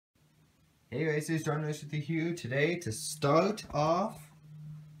Hey racers, JonRacer3 here today to start off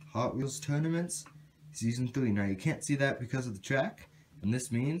Hot Wheels Tournaments Season 3. Now you can't see that because of the track, and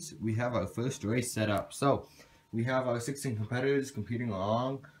this means we have our first race set up. So we have our 16 competitors competing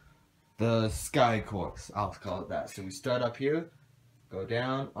along the sky course, I'll call it that. So we start up here, go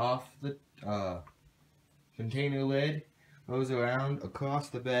down off the container lid, goes around across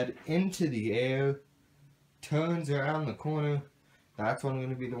the bed into the air, turns around the corner. That's one going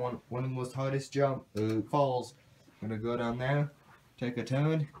to be the one of the most hardest falls. I'm going to go down there, take a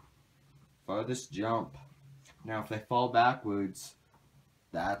turn, farthest jump. Now if they fall backwards,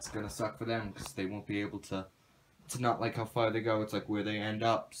 that's going to suck for them because they won't be able to. It's not like how far they go, it's like where they end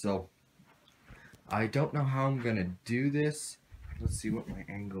up. So I don't know how I'm going to do this. Let's see what my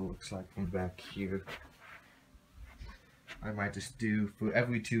angle looks like from back here. I might just do for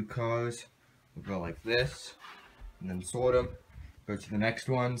every 2 cars, we'll go like this and then sort them. Go to the next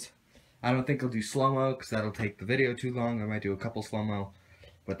ones. I don't think I'll do slow-mo because that'll take the video too long. I might do a couple slow-mo,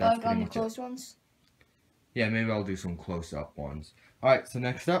 but that's pretty much close ones? Yeah, maybe I'll do some close-up ones. Alright, so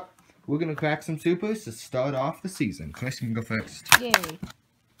next up, we're going to crack some supers to start off the season. Chris, you can go first. Yay.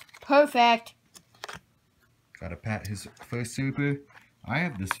 Perfect. Gotta pat his first super. I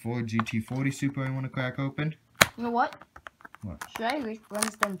have this Ford GT40 super I want to crack open. You know what? What? Should I run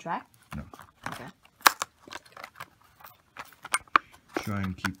this down the track? No. Okay. Try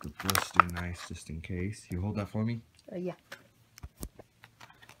and keep the blister nice just in case. You hold that for me? Yeah.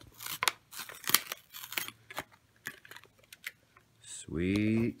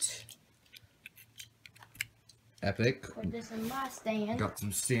 Sweet. Epic. Put this in my stand. Got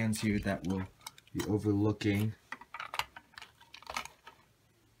some stands here that will be overlooking.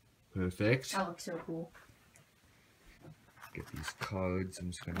 Perfect. That looks so cool. Get these cards. I'm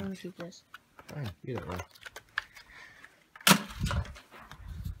just I'm gonna keep this. fine, either way.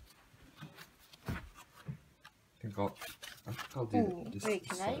 I think I'll do this wait,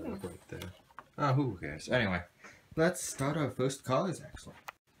 can I even... right there. Oh, who cares? Anyway, let's start our first cars actually.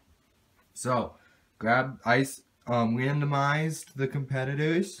 So, randomized the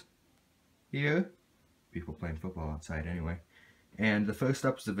competitors here. People playing football outside anyway. And the first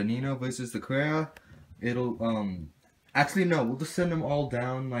up is the Veneno versus the Carrera. It'll, actually no, we'll just send them all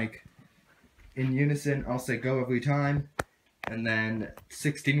down like in unison. I'll say go every time. And then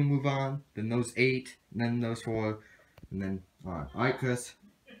 16 will move on, then those 8, and then those 4, and then on. Alright, Chris.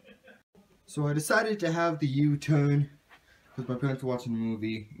 So I decided to have the U-turn, because my parents are watching the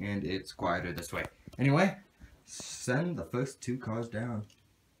movie, and it's quieter this way. Anyway, send the first 2 cars down.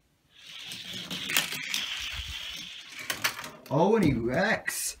 Oh, and he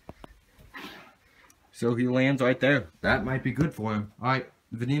wrecks! So he lands right there. That might be good for him. Alright,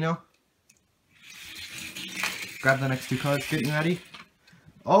 Veneno. Grab the next 2 cards, getting ready.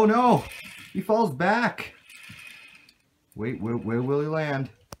 Oh no! He falls back! Wait, where will he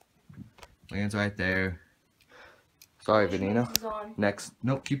land? Lands right there. Sorry, Veneno. Next.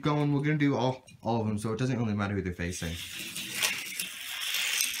 Nope, keep going. We're gonna do all of them, so it doesn't really matter who they're facing.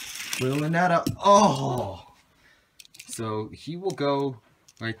 Wheeling that up. Oh! So he will go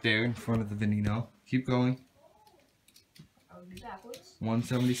right there in front of the Veneno. Keep going.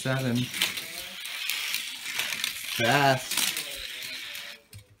 177. Fast.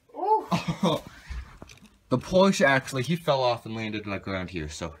 Oh. The Porsche actually, he fell off and landed like around here,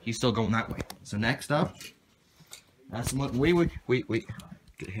 so he's still going that way. So next up, that's one. Wait.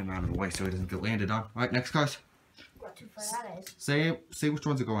 Get him out of the way so he doesn't get landed on. Alright, next cars. What too far that is. Say which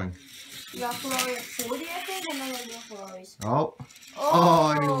ones are going. You got Ferrari at 40, I think, and then regular Ferraris. Oh,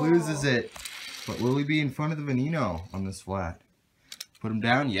 he loses it. But will he be in front of the Veneno on this flat? Put him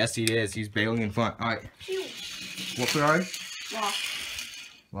down? Yes, he is. He's bailing in front. Alright. What Ferrari?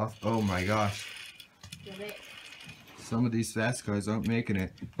 Lost. Oh my gosh. Some of these fast cars aren't making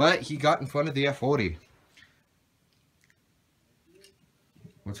it. But he got in front of the F40.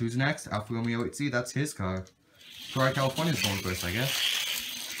 Who's next? Alfa Romeo 8C. That's his car. Ferrari California's going first, I guess.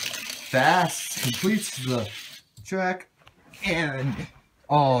 Fast. Completes the track. And...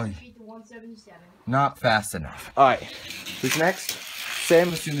 oh. Not fast enough. Alright. Who's next? Same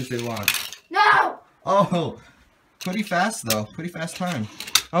as soon as they launch. No! Oh! Pretty fast though. Pretty fast time.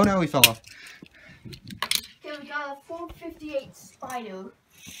 Oh no, he fell off. Okay, we got a 458 Spider.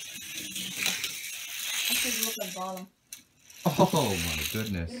 I should look at the bottom. Oh my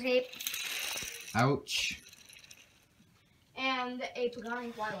goodness. Rip. Ouch. And a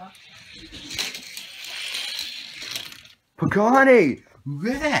Pagani Huayla. Pagani!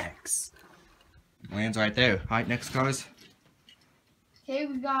 Rex! Lands right there. Alright, next cars. Okay,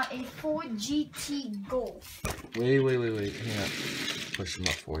 we got a Ford GT Golf. Wait. Hang on. Push them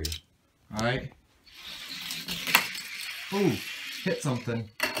up for you. Alright. Ooh, hit something.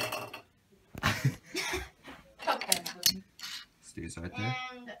 Stays right there.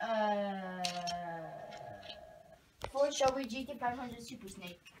 And Ford Shelby GT500 Super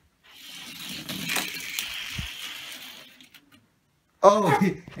Snake. Oh,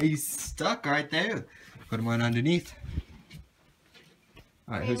 he's stuck right there. Put him on underneath.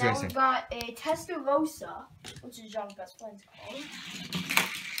 Alright, who's now racing? We've got a Testarossa, which is John's best friend's called.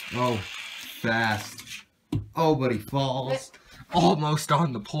 Oh, fast. Oh, but he falls. Almost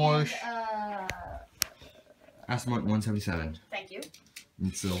on the Porsche. And, Aston Martin 177. thank you.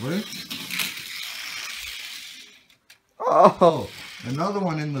 In silver. Oh, another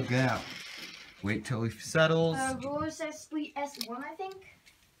one in the gap. Wait till he settles. JonRacer3 S1, I think.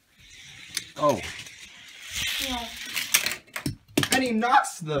 Oh. Yeah. And he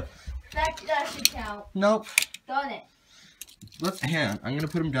knocks the... That should count. Nope. Done it. I'm gonna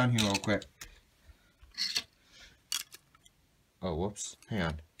put him down here real quick. Oh, whoops. Hang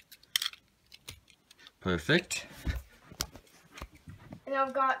on. Perfect. And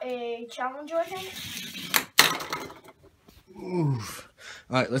I've got a Challenger, I think. Oof.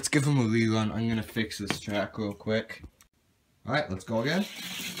 Alright, let's give him a rerun. I'm gonna fix this track real quick. Alright, let's go again.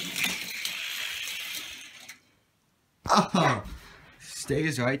 Oh!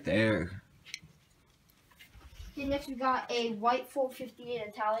 Stays right there. Okay, next we got a white 458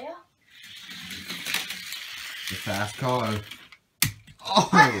 Italia. The fast car.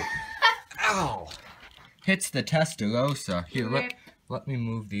 Oh! Ow! Hits the Testarossa. Here, let me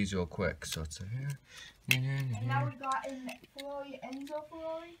move these real quick. So it's here. And now we got a Ferrari Enzo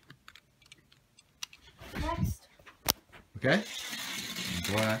Ferrari. Next. Okay.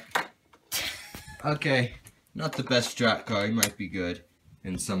 Black. Okay. Not the best track car. He might be good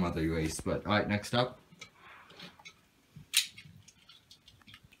in some other race. But alright, next up.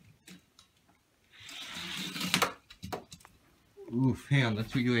 Oof, hang on,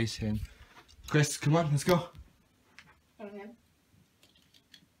 let's re-race him. Chris, come on, let's go. Okay.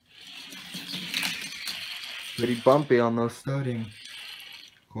 Pretty bumpy on those starting.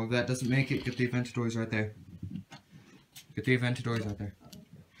 Well, if that doesn't make it, get the Aventadors right there. Get the Aventadors right there.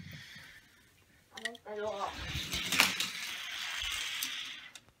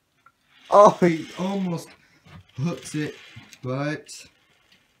 Oh, he almost hooks it, but...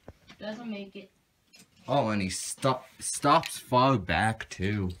 Doesn't make it. Oh, and he stops far back,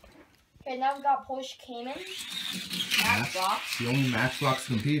 too. Okay, now we got Porsche Cayman. Matchbox. The only Matchbox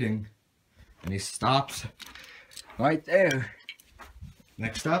competing. And he stops right there.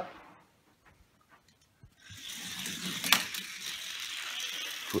 Next up.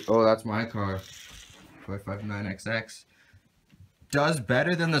 Oh, that's my car. 459XX. Does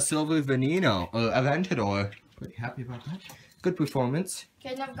better than the silver Aventador. Pretty happy about that. Good performance.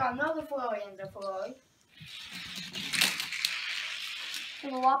 Okay, now we've got another Ferrari and the Ferrari.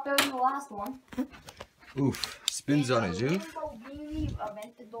 It's a lot better than the last one. Oof. Spins on his roof.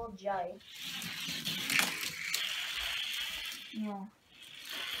 Aventador J. No.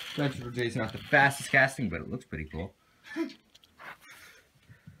 Aventador J is not the fastest casting, but it looks pretty cool.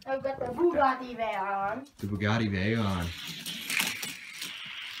 I've got the Bugatti Veyron. The Bugatti Veyron.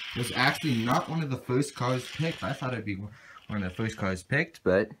 It was actually not one of the first cars picked. I thought it'd be one of the first cars picked,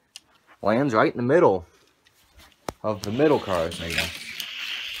 but lands right in the middle of the middle cars, I guess.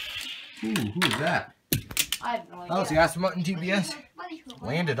 Ooh, who's that? I have no idea. That was the Aston Martin TBS.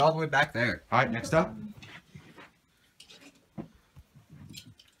 Landed all the way back there. Alright, next up.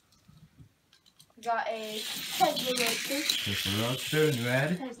 We got a Tesla Roadster. Tesla Roadster in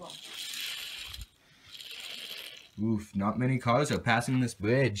red. Tesla. Oof, not many cars are passing this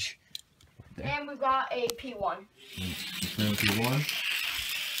bridge. And we got a P1. P1.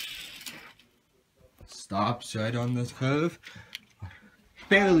 Stops right on this curve.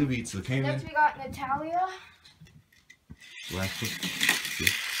 Barely beats the Cayman. Next we got Natalia.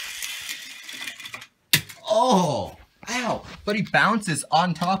 Oh! Ow! But he bounces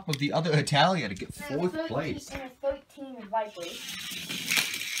on top of the other Italia to get fourth place. And a 13 Vipers.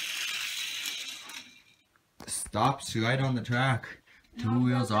 Stops right on the track. Two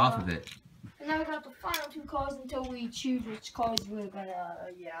wheels off of it. And now we got the final two cars until we choose which cars we're gonna,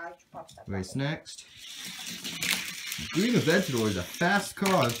 I should probably stop. Race next. Green Aventador is a fast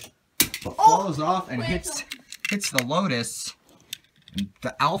car, but falls off and hits the Lotus. And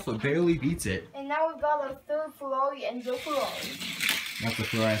the Alpha barely beats it. And now we've got our third Ferrari and the Ferrari. That's the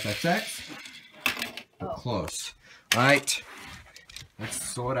Ferrari SXX. But close. Alright. Let's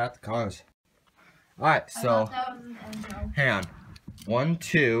sort out the cars. Alright, so hang on. 1,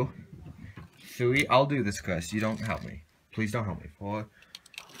 2, 3. I'll do this, Chris. You don't help me. Please don't help me. 4,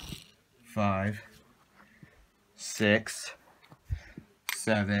 5, 6,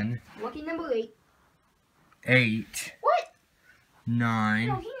 7. Lucky number 8. 8. What? 9.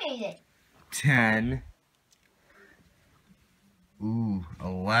 No, he made it. 10. Ooh,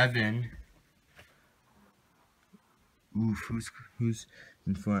 11. Ooh, who's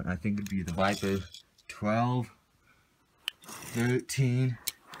in front? I think it'd be the Viper. 12. 13.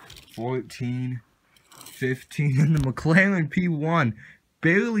 14. 15. And the McLaren P1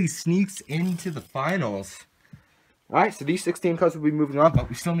 barely sneaks into the finals. Alright, so these 16 cars will be moving on, but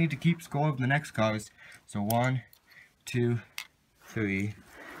we still need to keep score of the next cars. So 1, 2, 3,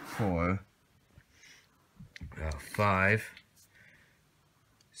 4, 5,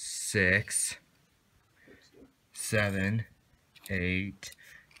 6, 7, 8,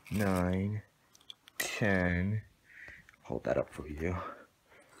 9, 10. Hold that up for you.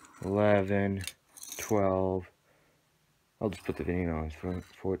 11, 12. I'll just put the video on for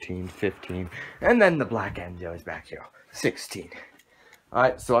 14, 15, and then the black end goes back here. 16.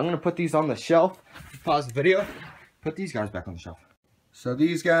 Alright, so I'm going to put these on the shelf. Pause the video. Put these guys back on the shelf. So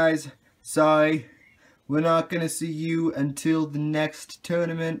these guys, sorry, we're not going to see you until the next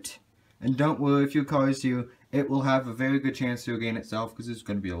tournament. And don't worry, if your car is here, it will have a very good chance to regain itself because there's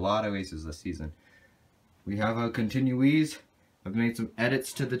going to be a lot of races this season. We have our continuees. I've made some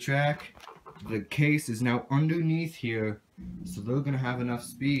edits to the track. The case is now underneath here, so they're going to have enough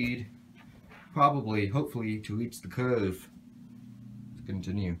speed, probably, hopefully, to reach the curve. Let's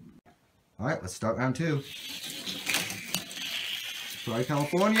continue. Alright, let's start round 2. Try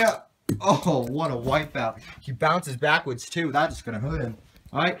California. Oh, what a wipeout. He bounces backwards too. That is going to hurt him.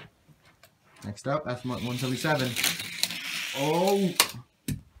 Alright. Next up, that's 177. Oh.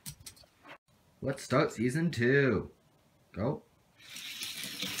 Let's start season 2. Go.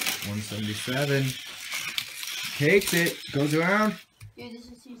 177. Takes it. Goes around. Yeah, this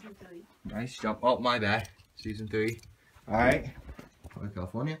is season 3. Nice jump. Oh, my bad. Season 3. Alright.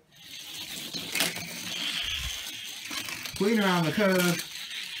 California. Clean around the curve.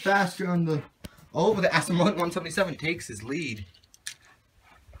 Faster on the... Over the Aston Martin 177 takes his lead.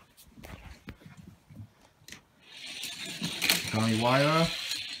 Johnny Wire.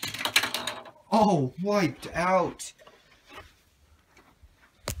 Oh, wiped out.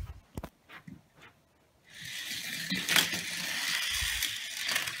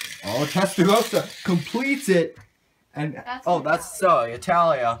 Oh, Testarossa completes it. And that's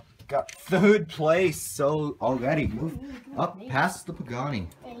Italia got 3rd place. So already moved up past the Pagani.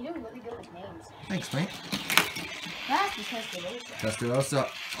 Man, you're doing really good with names. Thanks, mate. That's the Testarossa. Testarossa.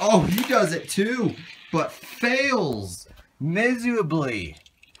 Oh, he does it too, but fails miserably.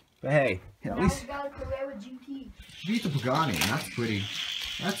 But hey, at Now least we got a Carrera GT. beat the Pagani. That's pretty.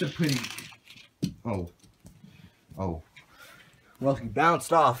 That's a pretty. Oh. Well, he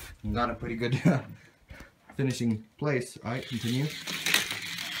bounced off and got a pretty good finishing place. Alright, continue.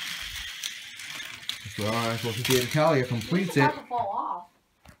 So, alright, well, Italia completes it. To fall off.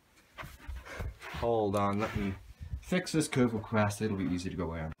 Hold on, let me fix this curve real fast. It'll be easy to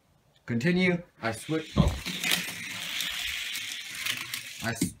go around. Continue. I switch.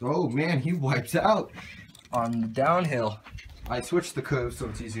 Oh man, he wipes out on the downhill. I switched the curve so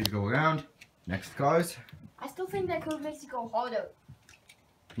it's easier to go around. Next cars. I still think that curve makes it go harder.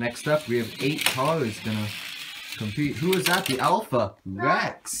 Next up, we have 8 cars gonna compete. Who is that? The Alpha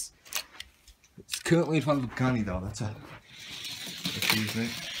Rex. It's currently in front of the Pagani though. That's a achievement.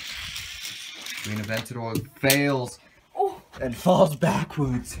 Green Aventador fails and falls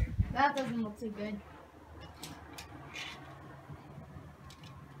backwards. That doesn't look too good.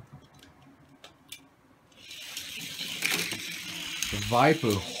 The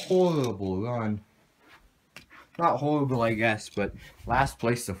Viper, horrible run. Not horrible, I guess, but last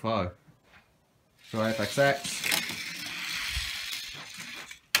place so far. So FXX.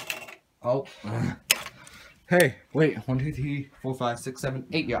 Oh. Hey, wait. 1, 2, 3, 4, 5, 6, 7,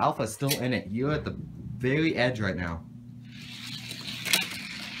 8. Your Alpha's still in it. You're at the very edge right now.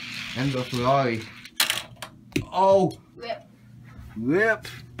 And the Ferrari. Oh. Rip.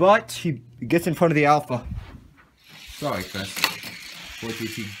 But he gets in front of the Alpha. Sorry, Chris.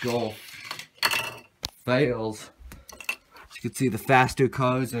 4TT Golf. Fails. As you can see, the faster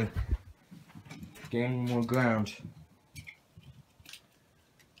cars are gaining more ground.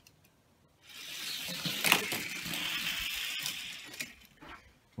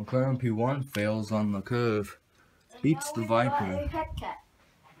 McLaren P1 fails on the curve. Beats the Viper.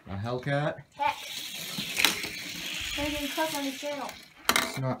 A Hellcat? Heck. Can't cuss on the channel.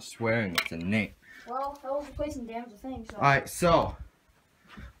 It's not swearing, it's a name. Well, that was replacing damage the thing, so. Alright, so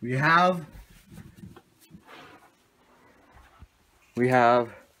we have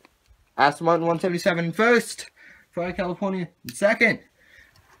Aston Martin 177 in first. Ferrari California in second.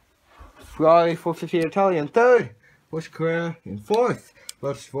 Ferrari 450 Italia in third. Porsche Carrera in fourth.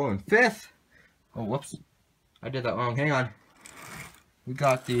 Lotus 4 in fifth. Oh, whoops. I did that wrong. Hang on. We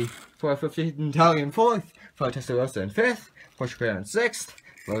got the 450 Italia in fourth. Ferrari Testarossa in fifth. Porsche Carrera in sixth.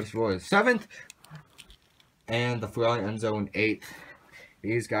 Lotus 4 in seventh. And the Ferrari Enzo in eighth.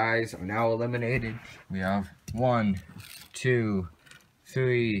 These guys are now eliminated. We have 1, 2,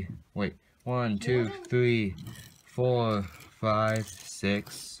 3, 4, 5,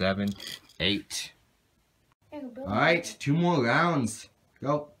 6, 7, 8. Alright, 2 more rounds.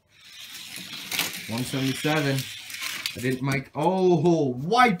 Go. 177. I didn't make. Oh,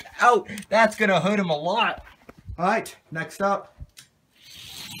 wiped out. That's gonna hurt him a lot. Alright, next up.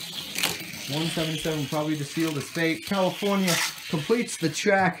 177 probably to seal his fate. California completes the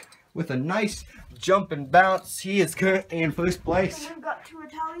track with a nice jump and bounce. He is currently in first place. We've got 2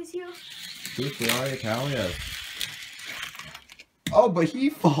 Italias here. 2 Ferrari Italias. Oh, but he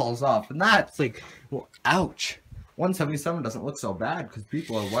falls off, and that's like, well, ouch. 177 doesn't look so bad because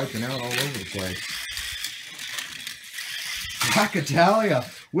people are wiping out all over the place. Black Italia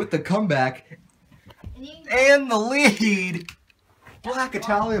with the comeback and the lead. Black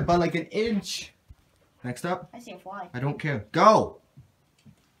Italia by like an inch. Next up. I see a fly. I don't care. Go!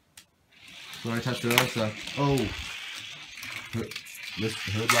 Ferrari Testarossa. Oh. This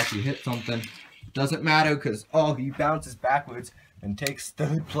heard like he hit something. Doesn't matter because, oh, he bounces backwards and takes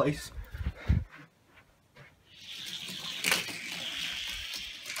third place.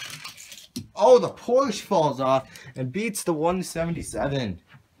 Oh, the Porsche falls off and beats the 177.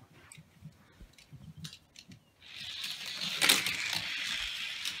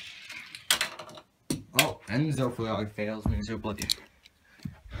 Oh, Enzo Ferrari fails miserably.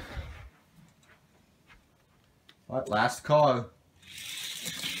 What? Last car.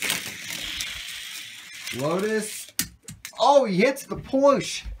 Lotus. Oh, he hits the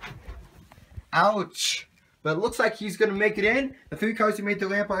Porsche. Ouch. But it looks like he's going to make it in. The 3 cars who made the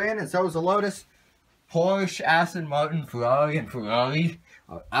ramp are in, and so is the Lotus. Porsche, Aston Martin, Ferrari, and Ferrari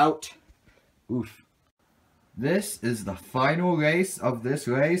are out. Oof. This is the final race of this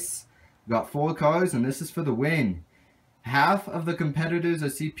race. We got 4 cars, and this is for the win. Half of the competitors are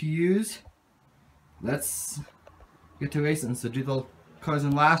CPUs. Let's get to racing. So do the cars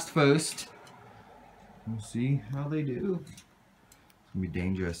in last first. We'll see how they do. It's going to be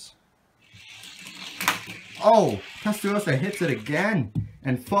dangerous. Oh, Testarossa hits it again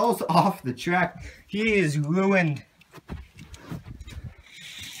and falls off the track. He is ruined.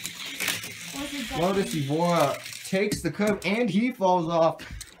 Lotus Evora takes the curve and he falls off.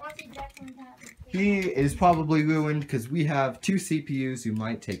 He is probably ruined because we have 2 CPUs who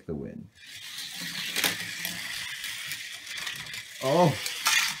might take the win. Oh.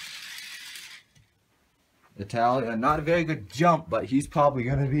 Italia, not a very good jump, but he's probably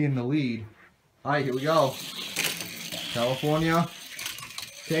going to be in the lead. Alright, here we go. California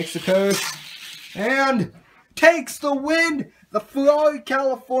takes the curve and takes the win! The Ferrari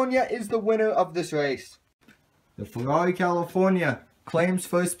California is the winner of this race. The Ferrari California claims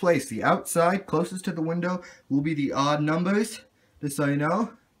first place. The outside, closest to the window, will be the odd numbers. Just so you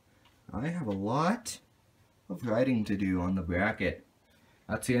know, I have a lot of writing to do on the bracket.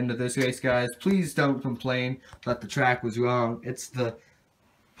 That's the end of this race, guys. Please don't complain that the track was wrong. It's the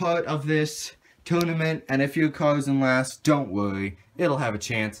part of this tournament, and if your car's in last, don't worry, it'll have a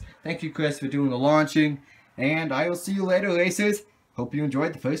chance. Thank you, Chris, for doing the launching, and I will see you later, racers. Hope you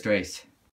enjoyed the first race.